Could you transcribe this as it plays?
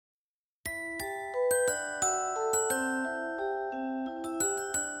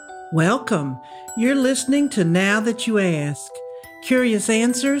Welcome. You're listening to Now That You Ask, curious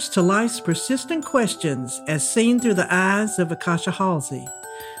answers to life's persistent questions as seen through the eyes of Akasha Halsey.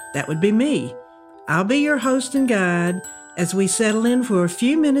 That would be me. I'll be your host and guide as we settle in for a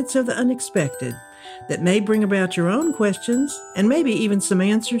few minutes of the unexpected that may bring about your own questions and maybe even some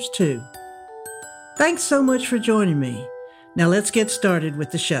answers too. Thanks so much for joining me. Now let's get started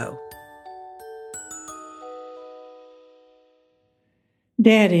with the show.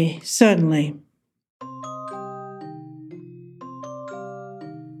 Daddy, suddenly.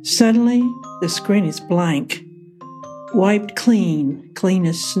 Suddenly, the screen is blank, wiped clean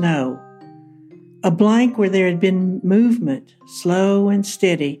as snow. A blank where there had been movement, slow and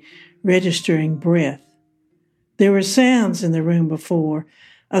steady, registering breath. There were sounds in the room before,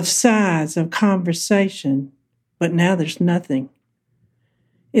 of sighs, of conversation, but now there's nothing.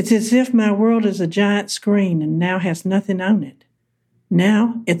 It's as if my world is a giant screen and now has nothing on it.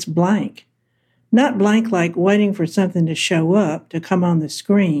 Now it's blank. Not blank like waiting for something to show up, to come on the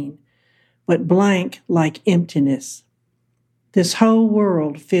screen, but blank like emptiness. This whole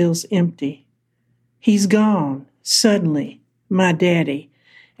world feels empty. He's gone, suddenly, my daddy,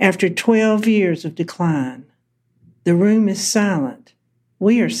 after 12 years of decline. The room is silent.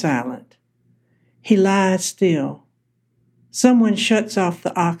 We are silent. He lies still. Someone shuts off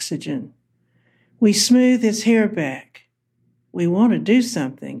the oxygen. We smooth his hair back. We want to do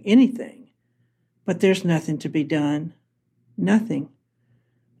something, anything, but there's nothing to be done. Nothing.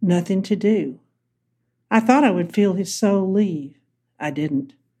 Nothing to do. I thought I would feel his soul leave. I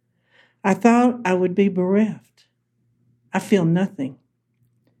didn't. I thought I would be bereft. I feel nothing.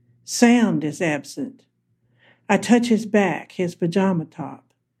 Sound is absent. I touch his back, his pajama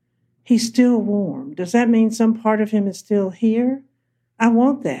top. He's still warm. Does that mean some part of him is still here? I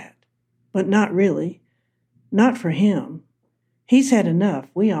want that, but not really. Not for him. He's had enough.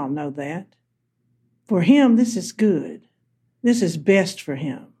 We all know that. For him, this is good. This is best for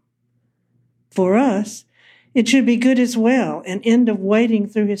him. For us, it should be good as well, an end of waiting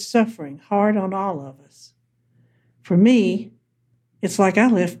through his suffering, hard on all of us. For me, it's like I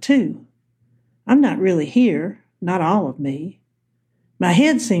left too. I'm not really here, not all of me. My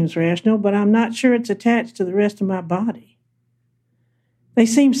head seems rational, but I'm not sure it's attached to the rest of my body. They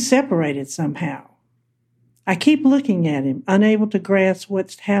seem separated somehow. I keep looking at him, unable to grasp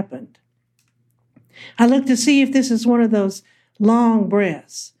what's happened. I look to see if this is one of those long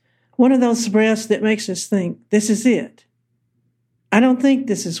breaths, one of those breaths that makes us think, this is it. I don't think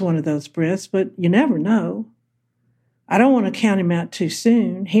this is one of those breaths, but you never know. I don't want to count him out too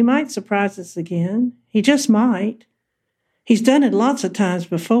soon. He might surprise us again. He just might. He's done it lots of times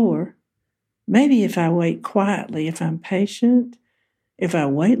before. Maybe if I wait quietly, if I'm patient, if I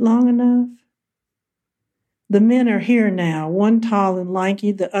wait long enough. The men are here now, one tall and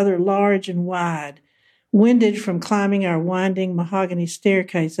lanky, the other large and wide, winded from climbing our winding mahogany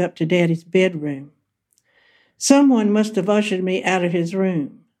staircase up to Daddy's bedroom. Someone must have ushered me out of his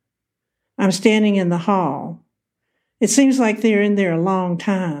room. I'm standing in the hall. It seems like they're in there a long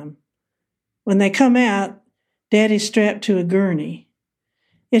time. When they come out, Daddy's strapped to a gurney.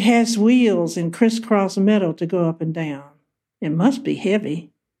 It has wheels and crisscross metal to go up and down. It must be heavy.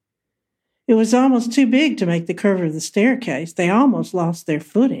 It was almost too big to make the curve of the staircase. They almost lost their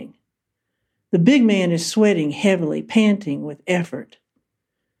footing. The big man is sweating heavily, panting with effort.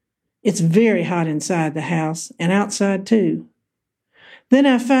 It's very hot inside the house, and outside too. Then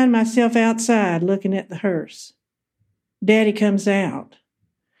I find myself outside looking at the hearse. Daddy comes out.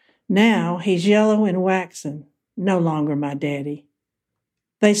 Now he's yellow and waxen, no longer my daddy.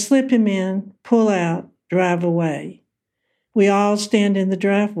 They slip him in, pull out, drive away. We all stand in the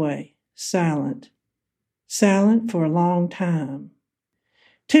driveway. Silent for a long time.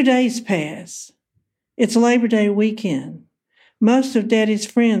 2 days pass. It's Labor Day weekend. Most of Daddy's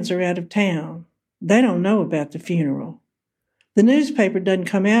friends are out of town. They don't know about the funeral. The newspaper doesn't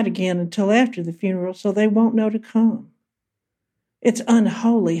come out again until after the funeral, so they won't know to come. It's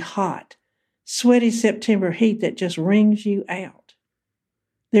unholy hot, sweaty September heat that just wrings you out.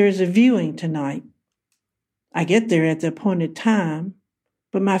 There is a viewing tonight. I get there at the appointed time,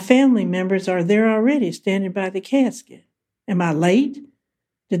 but my family members are there already, standing by the casket. Am I late?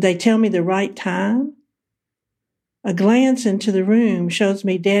 Did they tell me the right time? A glance into the room shows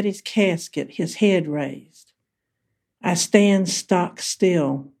me Daddy's casket, his head raised. I stand stock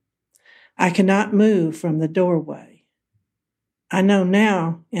still. I cannot move from the doorway. I know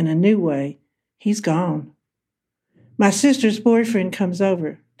now, in a new way, he's gone. My sister's boyfriend comes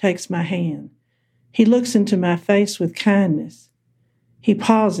over, takes my hand. He looks into my face with kindness. He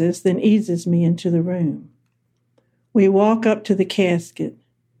pauses, then eases me into the room. We walk up to the casket.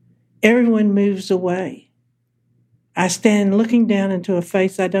 Everyone moves away. I stand looking down into a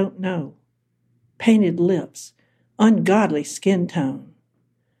face I don't know. Painted lips, ungodly skin tone.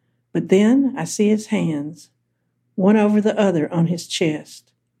 But then I see his hands, one over the other on his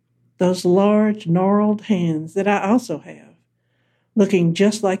chest. Those large, gnarled hands that I also have, looking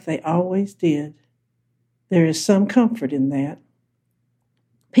just like they always did. There is some comfort in that.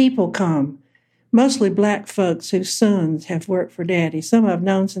 People come, mostly black folks whose sons have worked for Daddy, some I've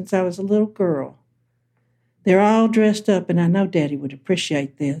known since I was a little girl. They're all dressed up, and I know Daddy would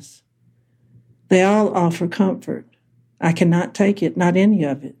appreciate this. They all offer comfort. I cannot take it, not any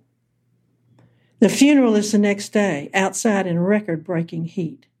of it. The funeral is the next day, outside in record-breaking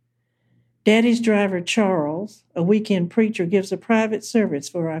heat. Daddy's driver, Charles, a weekend preacher, gives a private service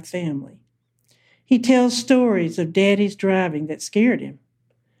for our family. He tells stories of Daddy's driving that scared him.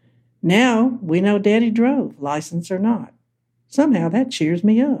 Now we know Daddy drove, license or not. Somehow that cheers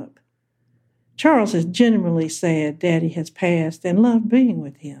me up. Charles is genuinely sad Daddy has passed and loved being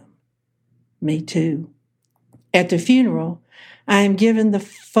with him. Me too. At the funeral, I am given the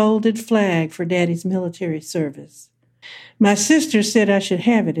folded flag for Daddy's military service. My sister said I should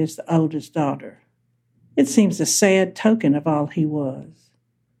have it as the oldest daughter. It seems a sad token of all he was.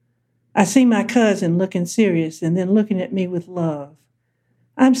 I see my cousin looking serious and then looking at me with love.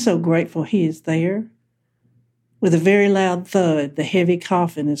 I'm so grateful he is there. With a very loud thud, the heavy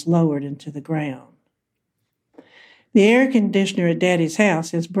coffin is lowered into the ground. The air conditioner at Daddy's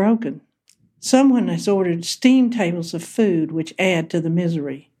house is broken. Someone has ordered steam tables of food which add to the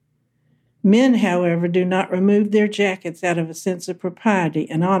misery. Men, however, do not remove their jackets out of a sense of propriety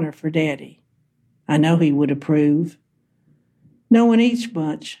and honor for Daddy. I know he would approve. No one eats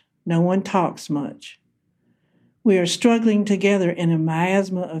much. No one talks much. We are struggling together in a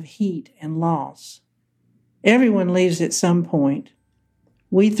miasma of heat and loss. Everyone leaves at some point.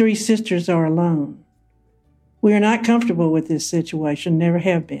 We three sisters are alone. We are not comfortable with this situation, never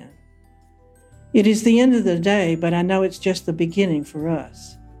have been. It is the end of the day, but I know it's just the beginning for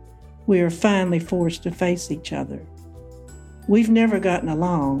us. We are finally forced to face each other. We've never gotten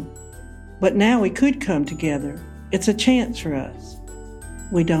along, but now we could come together. It's a chance for us.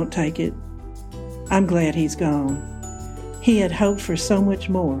 We don't take it. I'm glad he's gone. He had hoped for so much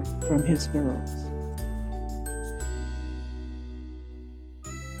more from his girls.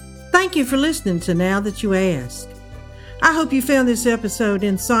 Thank you for listening to Now That You Ask. I hope you found this episode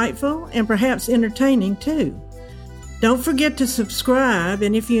insightful and perhaps entertaining too. Don't forget to subscribe,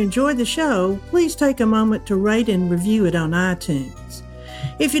 and if you enjoyed the show, please take a moment to rate and review it on iTunes.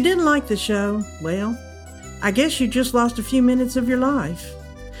 If you didn't like the show, well, I guess you just lost a few minutes of your life.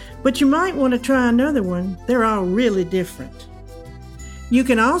 But you might want to try another one. They're all really different. You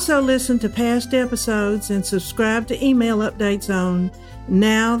can also listen to past episodes and subscribe to email updates on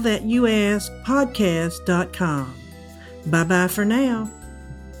nowthatyouaskpodcast.com. Bye-bye for now.